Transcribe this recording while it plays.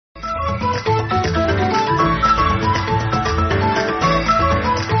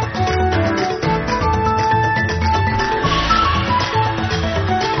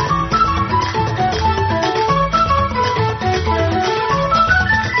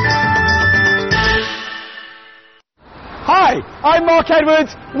I'm Mark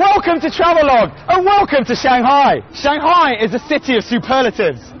Edwards, welcome to Travelogue, and welcome to Shanghai. Shanghai is a city of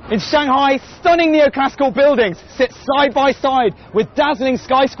superlatives. In Shanghai, stunning neoclassical buildings sit side by side with dazzling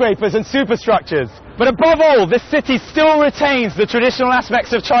skyscrapers and superstructures. But above all, this city still retains the traditional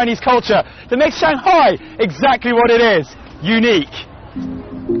aspects of Chinese culture that makes Shanghai exactly what it is, unique.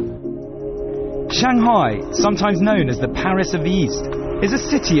 Shanghai, sometimes known as the Paris of the East, is a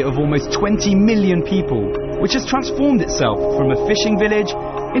city of almost 20 million people, which has transformed itself from a fishing village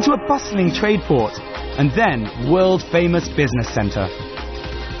into a bustling trade port and then world-famous business centre.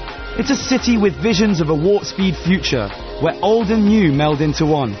 It's a city with visions of a warp-speed future where old and new meld into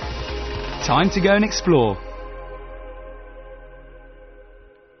one. Time to go and explore.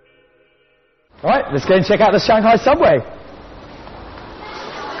 Right, let's go and check out the Shanghai subway.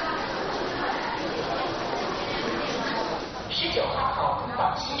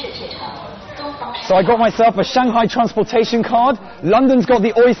 So I got myself a Shanghai transportation card. London's got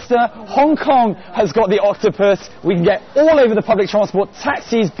the oyster. Hong Kong has got the octopus. We can get all over the public transport,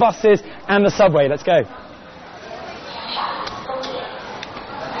 taxis, buses, and the subway. Let's go.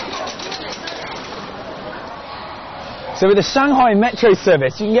 So with the Shanghai Metro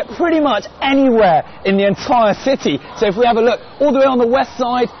service, you can get pretty much anywhere in the entire city. So if we have a look all the way on the west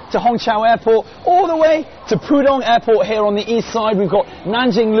side to Hongqiao Airport, all the way to Pudong Airport here on the east side, we've got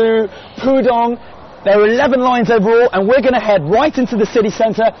Nanjinglu, Pudong. There are 11 lines overall, and we're going to head right into the city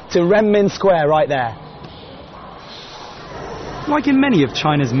centre to Renmin Square right there. Like in many of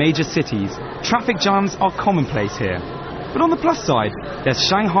China's major cities, traffic jams are commonplace here. But on the plus side, there's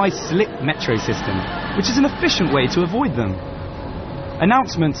Shanghai's slick metro system, which is an efficient way to avoid them.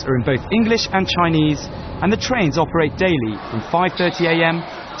 Announcements are in both English and Chinese, and the trains operate daily from 5:30 a.m.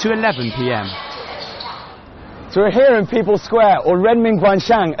 to 11 p.m. So we're here in People's Square, or Renmin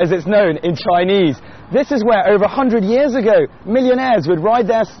Guanxiang as it's known in Chinese. This is where over 100 years ago, millionaires would ride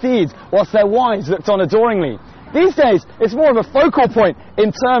their steeds whilst their wives looked on adoringly. These days, it's more of a focal point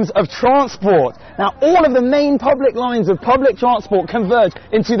in terms of transport. Now, all of the main public lines of public transport converge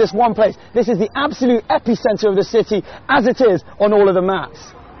into this one place. This is the absolute epicenter of the city, as it is on all of the maps.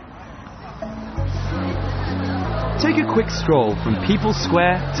 Take a quick stroll from People's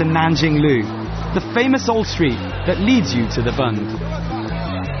Square to Nanjinglu, the famous old street that leads you to the Bund.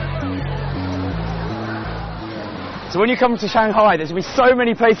 So when you come to Shanghai, there's going to be so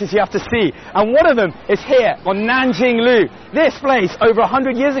many places you have to see. And one of them is here on Nanjinglu. This place, over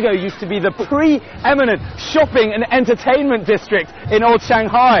 100 years ago, used to be the pre-eminent shopping and entertainment district in old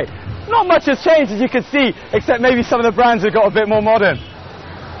Shanghai. Not much has changed, as you can see, except maybe some of the brands have got a bit more modern.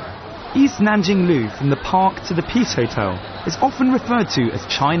 East Nanjinglu, from the park to the Peace Hotel, is often referred to as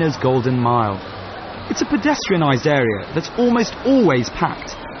China's Golden Mile. It's a pedestrianised area that's almost always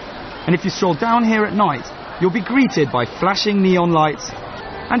packed. And if you stroll down here at night, you'll be greeted by flashing neon lights,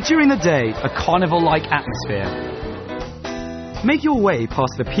 and during the day, a carnival-like atmosphere. Make your way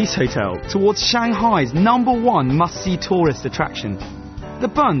past the Peace Hotel towards Shanghai's #1 must-see tourist attraction. The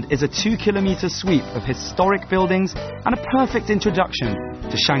Bund is a 2-kilometre sweep of historic buildings and a perfect introduction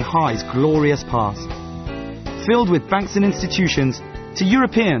to Shanghai's glorious past. Filled with banks and institutions, to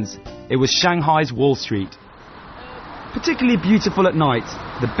Europeans, it was Shanghai's Wall Street. Particularly beautiful at night,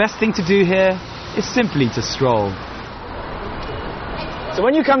 the best thing to do here is simply to stroll. So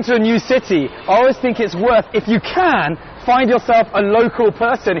when you come to a new city, I always think it's worth, if you can, find yourself a local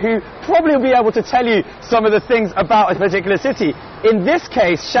person who probably will be able to tell you some of the things about a particular city. In this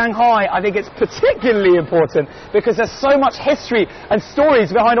case, Shanghai, I think it's particularly important because there's so much history and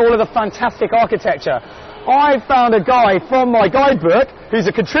stories behind all of the fantastic architecture. I found a guy from my guidebook who's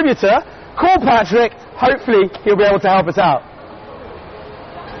a contributor called Patrick. Hopefully he'll be able to help us out.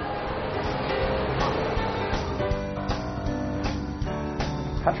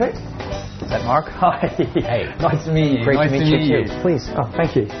 Patrick? Is that Mark? Hi. Hey. Nice to meet you. Great to meet you too. Please. Oh,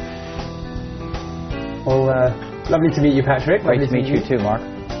 thank you. Well, lovely to meet you, Patrick. Great to meet you too, Mark.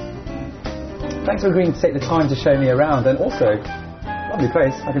 Thanks for agreeing to take the time to show me around, and also, lovely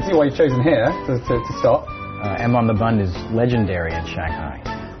place. I can see why you've chosen here to stop. M on the Bund is legendary in Shanghai.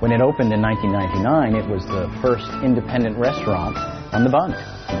 When it opened in 1999, it was the first independent restaurant on the Bund.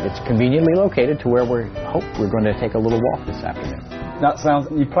 It's conveniently located to where we're going to take a little walk this afternoon. That sounds,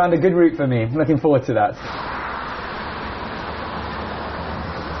 you planned a good route for me. I'm looking forward to that.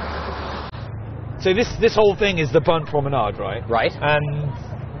 So this whole thing is the Bund Promenade, right? Right. And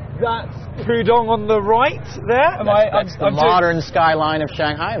that Pudong on the right there? That's the modern skyline of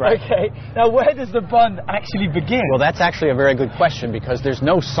Shanghai, right? Okay. Now, where does the Bund actually begin? Well, that's actually a very good question because there's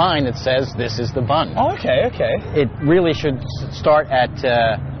no sign that says this is the Bund. Oh, okay, okay. It really should start at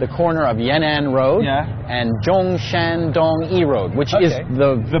the corner of Yan'an Road and Zhongshan-dong Yi Road, which is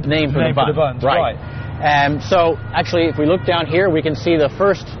the name for the Bund. Right. So, actually, if we look down here, we can see the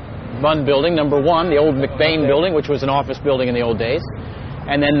first Bund building, number 1, the old McBain building, which was an office building in the old days.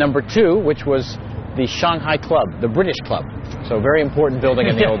 And then number 2, which was the Shanghai Club, the British Club. So very important building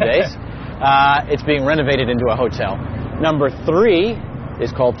in the old days. It's being renovated into a hotel. Number 3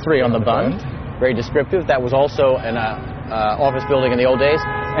 is called 3 on the Bund. Very descriptive. That was also an office building in the old days.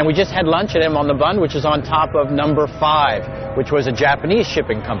 And we just had lunch at M on the Bund, which is on top of number 5, which was a Japanese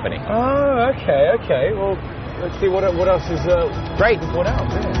shipping company. Oh, okay, okay. Well, let's see what else is great. What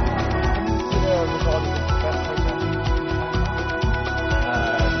else?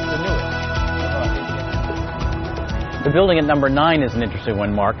 The building at number 9 is an interesting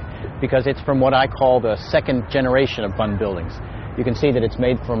one, Mark, because it's from what I call the second generation of Bund buildings. You can see that it's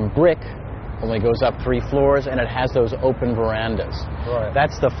made from brick, only goes up 3 floors, and it has those open verandas. Right.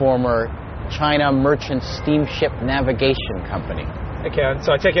 That's the former China Merchant Steamship Navigation Company. Okay, and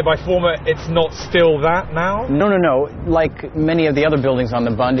so I take it by former, it's not still that now? No, no, no. Like many of the other buildings on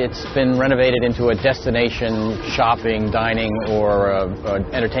the Bund, it's been renovated into a destination shopping, dining, or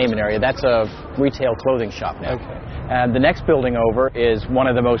entertainment area. That's a retail clothing shop now. Okay. And the next building over is one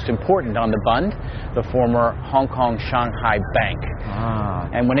of the most important on the Bund, the former Hong Kong Shanghai Bank. Ah.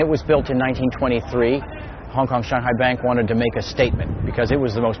 And when it was built in 1923, Hong Kong Shanghai Bank wanted to make a statement because it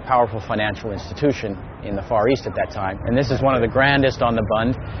was the most powerful financial institution in the Far East at that time. And this is one of the grandest on the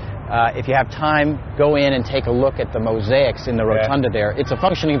Bund. If you have time, go in and take a look at the mosaics in the rotunda there. It's a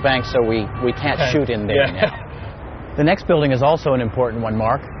functioning bank, so we can't shoot in there now. The next building is also an important one,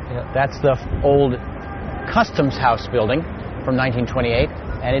 Mark. That's the old Customs House building from 1928,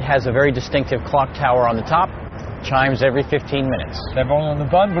 and it has a very distinctive clock tower on the top. Chimes every 15 minutes. Everyone on the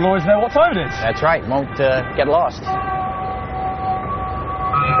Bund will always know what time it is. That's right, won't get lost.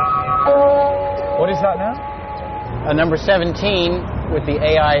 What is that now? Number 17 with the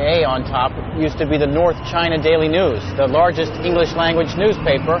AIA on top used to be the North China Daily News, the largest English language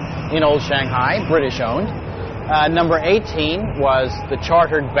newspaper in old Shanghai, British owned. Number 18 was the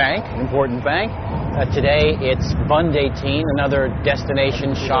Chartered Bank, an important bank. Today it's Bund 18, another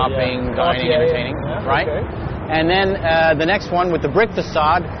destination shopping, dining, entertaining, right? Okay. And then the next one with the brick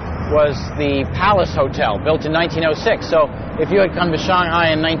facade was the Palace Hotel, built in 1906. So if you had come to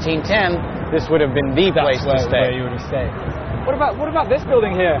Shanghai in 1910, this would have been the place to stay. Where you would have stayed. What about this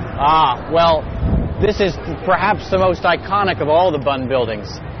building here? Well, this is perhaps the most iconic of all the Bund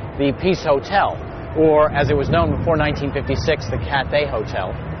buildings, the Peace Hotel, or as it was known before 1956, the Cathay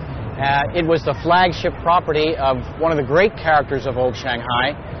Hotel. It was the flagship property of one of the great characters of old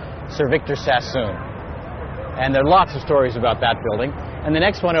Shanghai, Sir Victor Sassoon. And there are lots of stories about that building. And the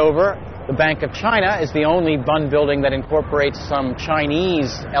next one over, the Bank of China, is the only Bund building that incorporates some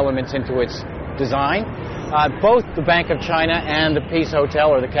Chinese elements into its design. Both the Bank of China and the Peace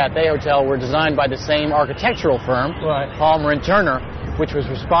Hotel, or the Cathay Hotel, were designed by the same architectural firm, Palmer & Turner, which was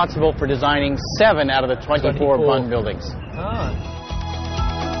responsible for designing 7 out of the 24 Bund buildings.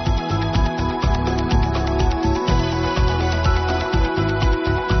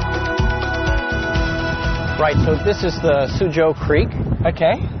 Right, so this is the Suzhou Creek.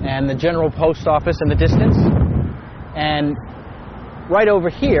 Okay. And the General Post Office in the distance. And right over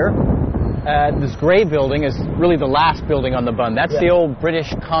here, this gray building is really the last building on the Bund. That's the old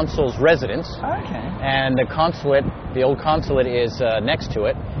British consul's residence. Okay. And the consulate, the old consulate is next to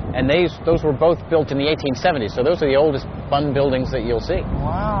it. And those were both built in the 1870s. So those are the oldest Bund buildings that you'll see.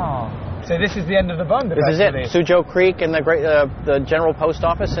 Wow. So this is the end of the Bund, This is it. Suzhou Creek and the General Post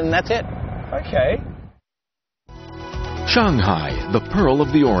Office, and that's it. Okay. Shanghai, the Pearl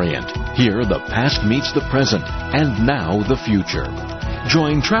of the Orient. Here, the past meets the present, and now the future.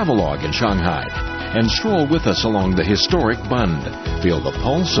 Join Travelogue in Shanghai and stroll with us along the historic Bund. Feel the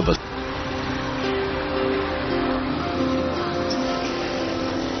pulse of a...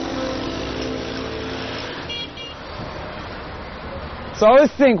 So I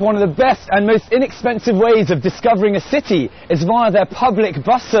always think one of the best and most inexpensive ways of discovering a city is via their public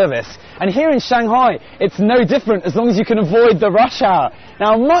bus service. And here in Shanghai, it's no different as long as you can avoid the rush hour.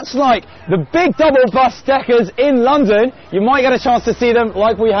 Now, much like the big double bus deckers in London, you might get a chance to see them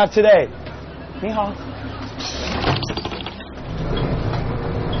like we have today. Ni hao.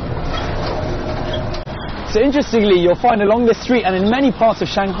 So interestingly, you'll find along this street and in many parts of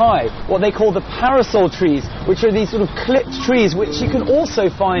Shanghai what they call the parasol trees, which are these sort of clipped trees which you can also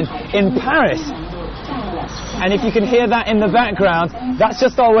find in Paris. And if you can hear that in the background, that's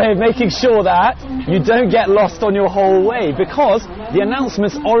just our way of making sure that you don't get lost on your whole way, because the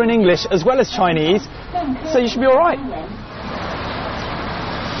announcements are in English as well as Chinese, so you should be alright.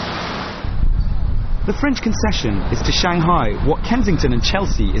 The French concession is to Shanghai what Kensington and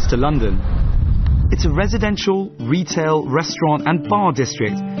Chelsea is to London. It's a residential, retail, restaurant and bar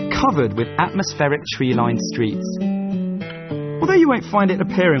district covered with atmospheric tree-lined streets. Although you won't find it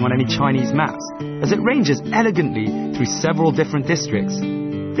appearing on any Chinese maps, as it ranges elegantly through several different districts,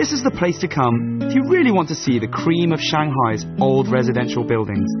 this is the place to come if you really want to see the cream of Shanghai's old residential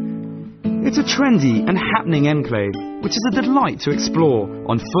buildings. It's a trendy and happening enclave, which is a delight to explore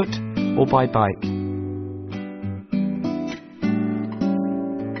on foot or by bike.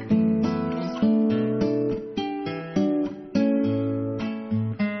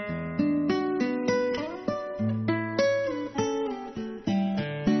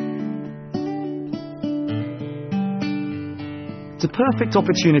 It's a perfect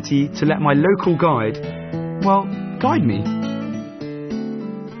opportunity to let my local guide, well, guide me.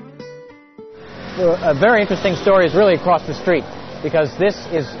 Well, a very interesting story is really across the street, because this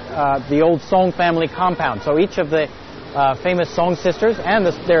is the old Song family compound. So each of the famous Song sisters and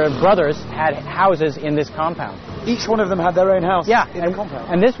their brothers had houses in this compound. Each one of them had their own house in the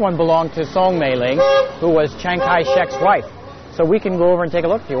compound. And this one belonged to Song Meiling, who was Chiang Kai-shek's wife. So we can go over and take a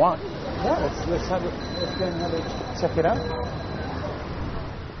look if you want. Yeah, let's go and check it out.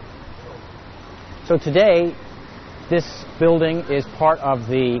 So today, this building is part of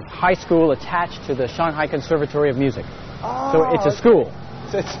the high school attached to the Shanghai Conservatory of Music. Oh, so it's a school.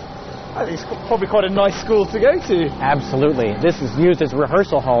 So I think it's probably quite a nice school to go to. Absolutely. This is used as a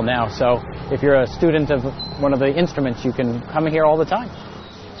rehearsal hall now, so if you're a student of one of the instruments, you can come here all the time.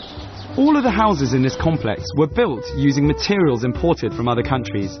 All of the houses in this complex were built using materials imported from other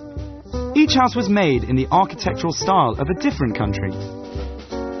countries. Each house was made in the architectural style of a different country.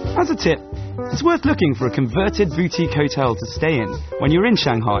 As a tip, it's worth looking for a converted boutique hotel to stay in when you're in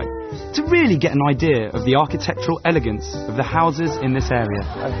Shanghai to really get an idea of the architectural elegance of the houses in this area.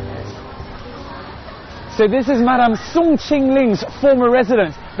 So this is Madame Song Qingling's former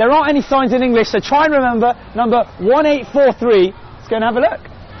residence. There aren't any signs in English, so try and remember number 1843. Let's go and have a look.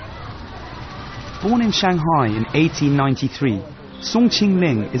 Born in Shanghai in 1893, Song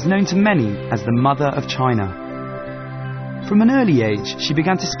Qingling is known to many as the Mother of China. From an early age, she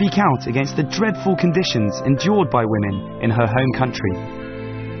began to speak out against the dreadful conditions endured by women in her home country.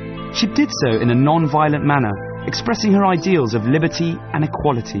 She did so in a non-violent manner, expressing her ideals of liberty and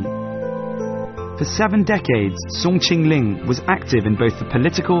equality. For 7 decades, Song Qingling was active in both the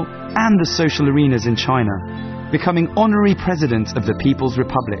political and the social arenas in China, becoming honorary president of the People's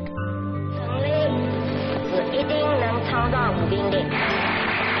Republic.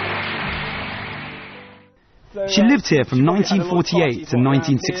 She lived here from 1948 to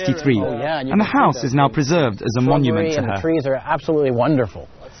 1963, and the house is now preserved as a monument to her. The trees are absolutely wonderful.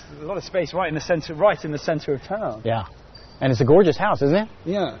 There's a lot of space right in the centre of town. Yeah, and it's a gorgeous house, isn't it?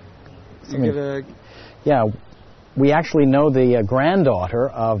 Yeah. Yeah, we actually know the granddaughter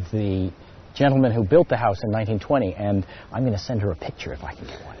of the gentleman who built the house in 1920, and I'm going to send her a picture if I can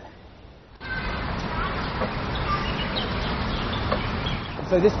get one.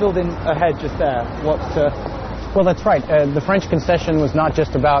 So this building ahead just there, Well, that's right. The French concession was not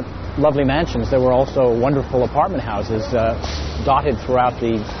just about lovely mansions. There were also wonderful apartment houses dotted throughout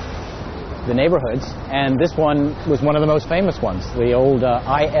the neighborhoods. And this one was one of the most famous ones, the old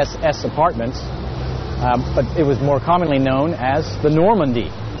ISS apartments. But it was more commonly known as the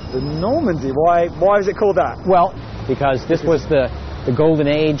Normandy. The Normandy? Why is it called that? Well, because this was the golden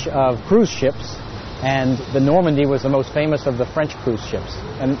age of cruise ships. And the Normandy was the most famous of the French cruise ships.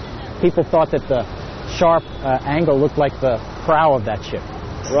 And people thought that the sharp angle looked like the prow of that ship.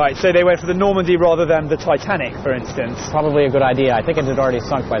 Right, so they went for the Normandy rather than the Titanic, for instance. Probably a good idea. I think it had already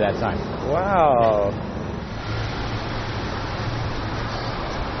sunk by that time. Wow.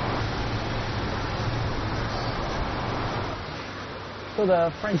 So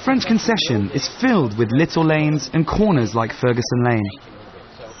the French concession is filled with little lanes and corners like Ferguson Lane.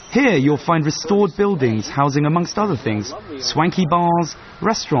 Here you'll find restored buildings housing, amongst other things, swanky bars,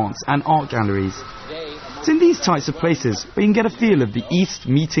 restaurants and art galleries. It's in these types of places where you can get a feel of the East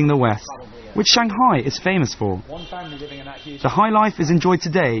meeting the West, which Shanghai is famous for. The high life is enjoyed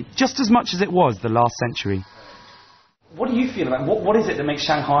today just as much as it was the last century. What do you feel about what is it that makes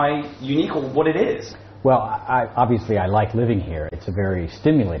Shanghai unique, or what it is? Well, obviously I like living here. It's a very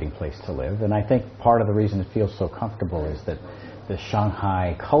stimulating place to live, and I think part of the reason it feels so comfortable is that the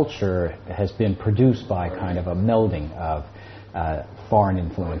Shanghai culture has been produced by kind of a melding of foreign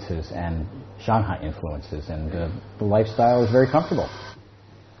influences and Shanghai influences, and the lifestyle is very comfortable.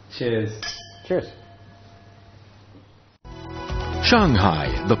 Cheers. Cheers.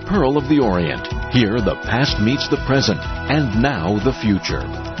 Shanghai, the Pearl of the Orient. Here the past meets the present, and now the future.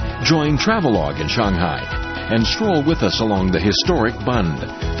 Join Travelogue in Shanghai and stroll with us along the historic Bund.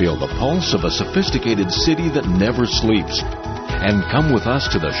 Feel the pulse of a sophisticated city that never sleeps. And come with us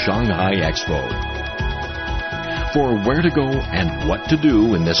to the Shanghai Expo. For where to go and what to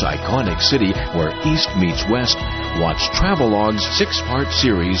do in this iconic city where East meets West, watch Travelogue's 6-part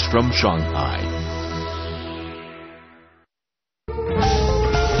series from Shanghai.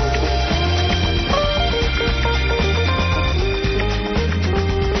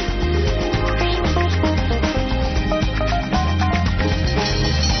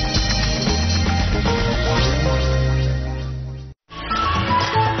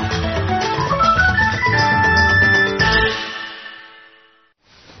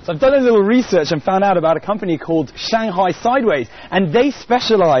 So I've done a little research and found out about a company called Shanghai Sideways, and they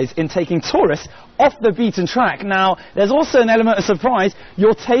specialize in taking tourists off the beaten track. Now, there's also an element of surprise.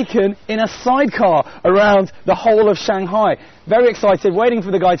 You're taken in a sidecar around the whole of Shanghai. Very excited, waiting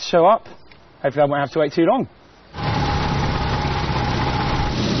for the guy to show up. Hopefully I won't have to wait too long.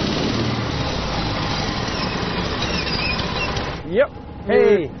 Yep.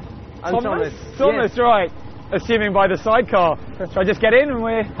 Hey, I'm Thomas. Thomas, right. Assuming by the sidecar. Shall I just get in and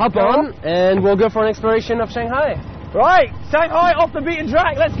we hop on and we'll go for an exploration of Shanghai. Right, Shanghai off the beaten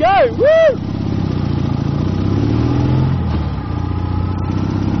track. Let's go. Woo!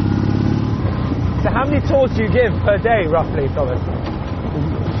 So how many tours do you give per day, roughly, Thomas?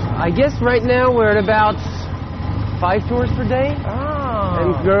 I guess right now we're at about 5 tours per day.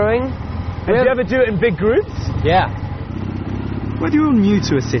 And growing. And do you ever do it in big groups? Yeah. Whether you're new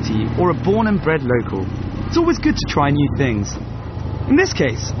to a city or a born and bred local, it's always good to try new things. In this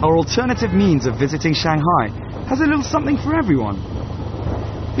case, our alternative means of visiting Shanghai has a little something for everyone.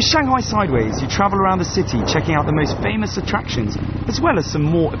 With Shanghai Sideways, you travel around the city checking out the most famous attractions, as well as some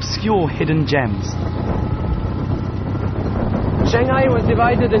more obscure hidden gems. Shanghai was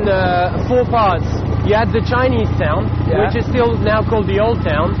divided into 4 parts. You had the Chinese town, which is still now called the Old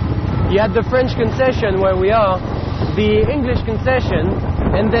Town. You had the French concession, where we are, the English concession,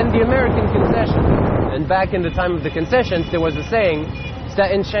 and then the American concession. And back in the time of the concessions, there was a saying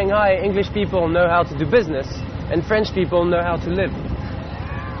that in Shanghai, English people know how to do business, and French people know how to live.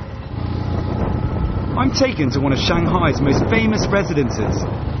 I'm taken to one of Shanghai's most famous residences,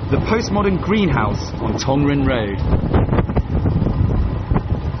 the postmodern greenhouse on Tongren Road.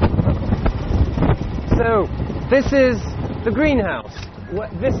 So, this is the greenhouse. What,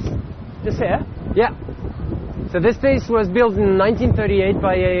 this here? Yeah. So this place was built in 1938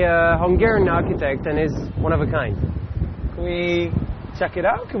 by a Hungarian architect and is one of a kind. Can we check it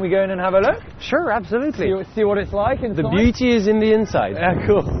out? Can we go in and have a look? Sure, absolutely. See what it's like inside? The beauty is in the inside. Yeah,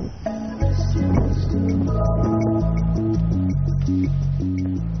 cool.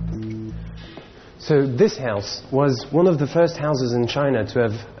 So this house was one of the first houses in China to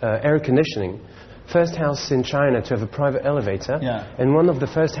have air conditioning. First house in China to have a private elevator, and one of the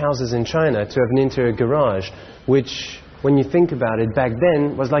first houses in China to have an interior garage, which, when you think about it, back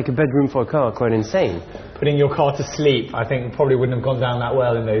then was like a bedroom for a car, quite insane. Putting your car to sleep, I think, probably wouldn't have gone down that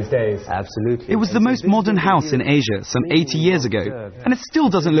well in those days. Absolutely. It was the most modern house in Asia some 80 years ago, and it still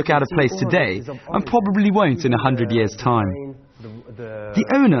doesn't look out of place today, and probably won't in 100 years' time. The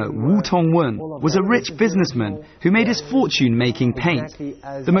owner, Wu Tongwen, was a rich businessman who made his fortune making paint,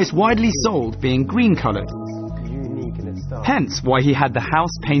 the most widely sold being green-coloured. Hence why he had the house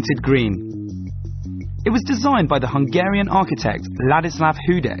painted green. It was designed by the Hungarian architect Ladislav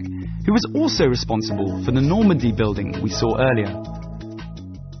Hudek, who was also responsible for the Normandy building we saw earlier.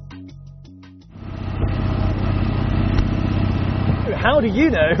 How do you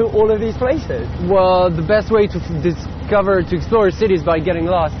know all of these places? Well, the best way to explore a city is by getting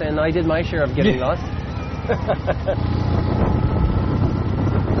lost, and I did my share of getting lost.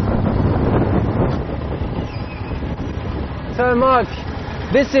 So, Mark,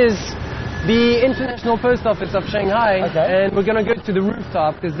 this is the International Post Office of Shanghai, and we're going to go to the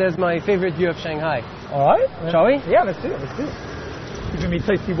rooftop because there's my favorite view of Shanghai. All right. Shall we? Yeah, let's do it. Keeping me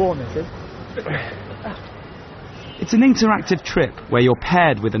toasty warm, this is. It's an interactive trip where you're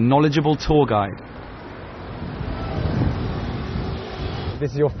paired with a knowledgeable tour guide.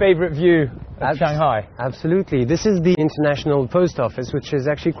 This is your favourite view of Shanghai. Absolutely. This is the International Post Office, which is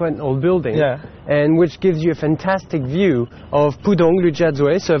actually quite an old building. Yeah. And which gives you a fantastic view of Pudong,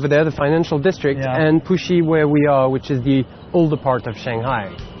 Lujiazui, so over there, the financial district, and Puxi, where we are, which is the older part of Shanghai.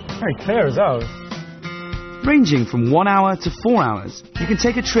 Very clear as well. Ranging from 1 hour to 4 hours, you can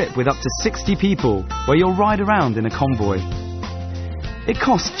take a trip with up to 60 people where you'll ride around in a convoy. It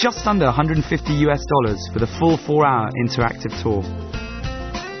costs just under $150 for the full 4-hour interactive tour.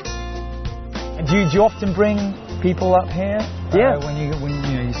 And do you often bring people up here? Yeah. When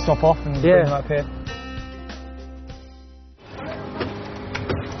you stop off and bring them up here?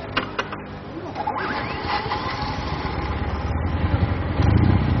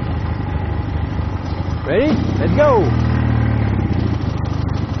 Ready? Let's go!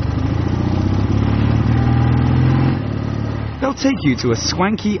 They'll take you to a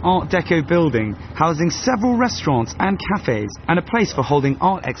swanky Art Deco building housing several restaurants and cafes and a place for holding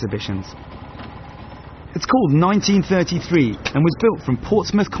art exhibitions. It's called 1933 and was built from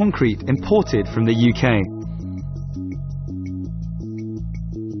Portsmouth concrete imported from the UK.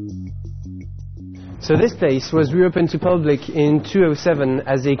 So this place was reopened to public in 2007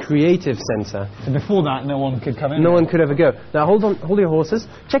 as a creative centre. So before that, no one could come in? No one could ever go. Now hold your horses.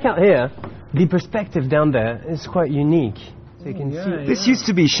 Check out here. The perspective down there is quite unique. So you can see. This used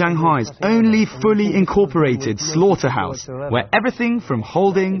to be Shanghai's only fully incorporated slaughterhouse, where everything from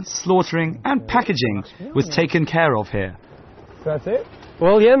holding, slaughtering and packaging was taken care of here. So that's it?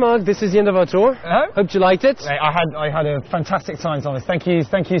 Well, yeah, Mark, this is the end of our tour. Hope you liked it. Hey, I had a fantastic time, Thomas. Thank you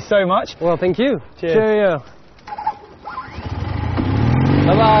so much. Well, thank you. Cheers. Cheerio.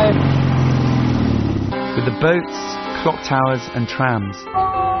 Bye-bye. With the boats, clock towers and trams.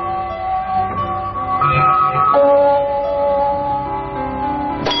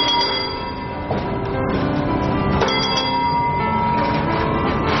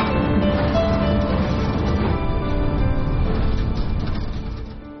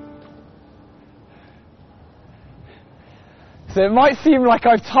 So it might seem like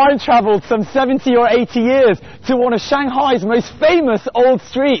I've time travelled some 70 or 80 years to one of Shanghai's most famous old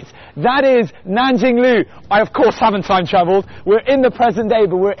streets. That is Nanjinglu. I of course haven't time travelled. We're in the present day,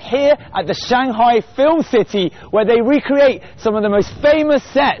 but we're here at the Shanghai Film City where they recreate some of the most famous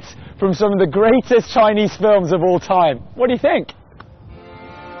sets from some of the greatest Chinese films of all time. What do you think?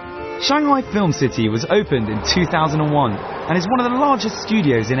 Shanghai Film City was opened in 2001 and is one of the largest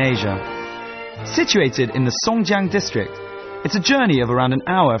studios in Asia. Situated in the Songjiang district, it's a journey of around an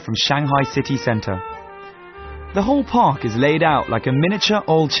hour from Shanghai city centre. The whole park is laid out like a miniature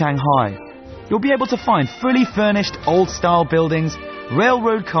old Shanghai. You'll be able to find fully furnished old-style buildings,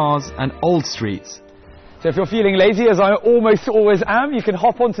 railroad cars and old streets. So if you're feeling lazy, as I almost always am, you can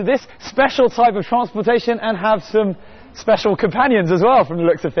hop onto this special type of transportation and have some special companions as well, from the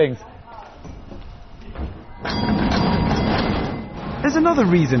looks of things. There's another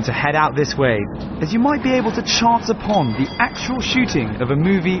reason to head out this way, as you might be able to chance upon the actual shooting of a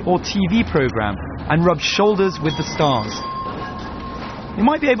movie or TV programme and rub shoulders with the stars. You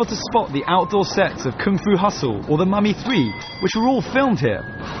might be able to spot the outdoor sets of Kung Fu Hustle or The Mummy 3, which were all filmed here.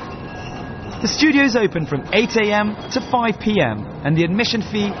 The studio's open from 8 AM to 5 PM, and the admission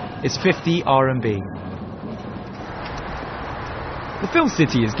fee is 50 RMB. The Film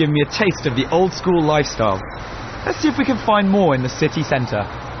City has given me a taste of the old school lifestyle. Let's see if we can find more in the city centre.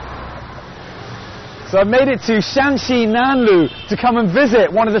 So I've made it to Shanxi Nanlu to come and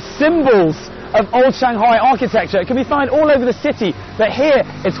visit one of the symbols of old Shanghai architecture. It can be found all over the city, but here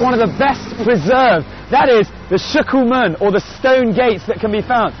it's one of the best preserved. That is the Shikumen, or the stone gates that can be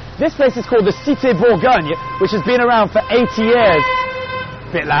found. This place is called the Cité Bourgogne, which has been around for 80 years.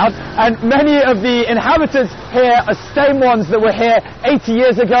 Bit loud. And many of the inhabitants here are same ones that were here 80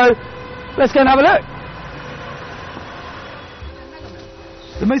 years ago. Let's go and have a look.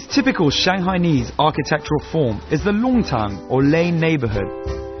 The most typical Shanghainese architectural form is the Longtang or lane neighbourhood.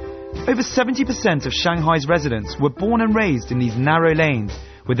 Over 70% of Shanghai's residents were born and raised in these narrow lanes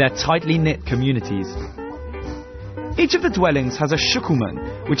with their tightly knit communities. Each of the dwellings has a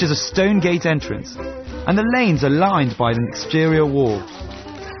shukumen, which is a stone gate entrance, and the lanes are lined by an exterior wall.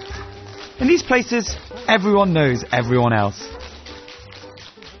 In these places, everyone knows everyone else.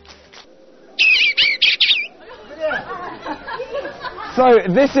 So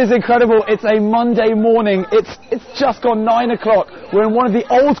this is incredible. It's a Monday morning. It's just gone 9 o'clock. We're in one of the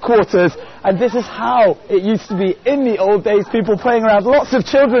old quarters, and this is how it used to be in the old days. People playing around, lots of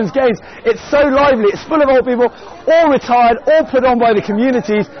children's games. It's so lively. It's full of old people, all retired, all put on by the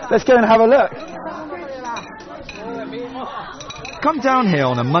communities. Let's go and have a look. Come down here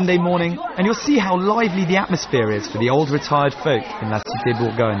on a Monday morning and you'll see how lively the atmosphere is for the old retired folk in La Cité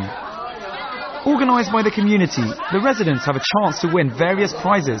Bourgogne. Organised by the community, the residents have a chance to win various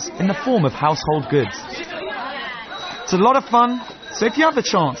prizes in the form of household goods. It's a lot of fun, so if you have the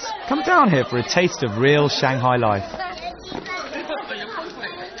chance, come down here for a taste of real Shanghai life.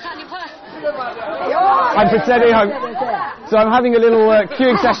 I'm pretending so I'm having a little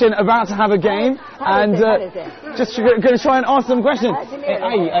queuing session, about to have a game, and just going to try and ask some questions.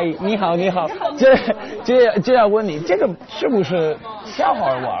 你好，你好，这要问你，这个是不是小孩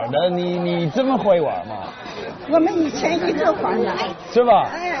玩的？你这么会玩吗？我们以前一直玩的，是吧？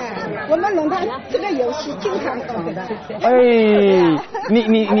我们弄堂这个游戏经常搞的。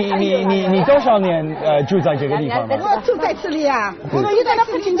你多少年住在这个地方呢？我住在这里啊，我们在那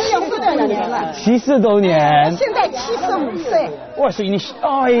附近70多年了。70多年。现在75岁。哇塞，你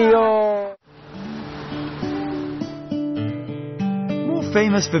哎呦。 More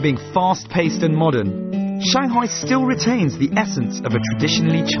famous for being fast-paced and modern, Shanghai still retains the essence of a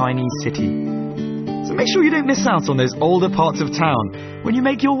traditionally Chinese city. So make sure you don't miss out on those older parts of town when you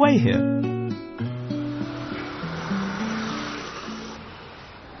make your way here.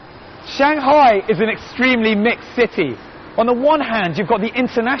 Shanghai is an extremely mixed city. On the one hand, you've got the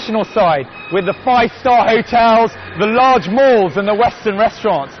international side with the five-star hotels, the large malls and the Western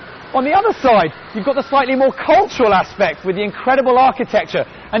restaurants. On the other side, you've got the slightly more cultural aspects with the incredible architecture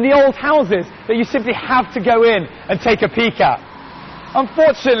and the old houses that you simply have to go in and take a peek at.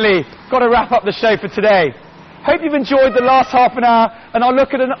 Unfortunately, got to wrap up the show for today. Hope you've enjoyed the last half an hour and I'll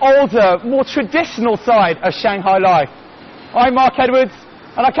look at an older, more traditional side of Shanghai life. I'm Mark Edwards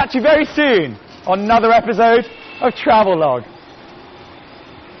and I'll catch you very soon on another episode of Travelogue.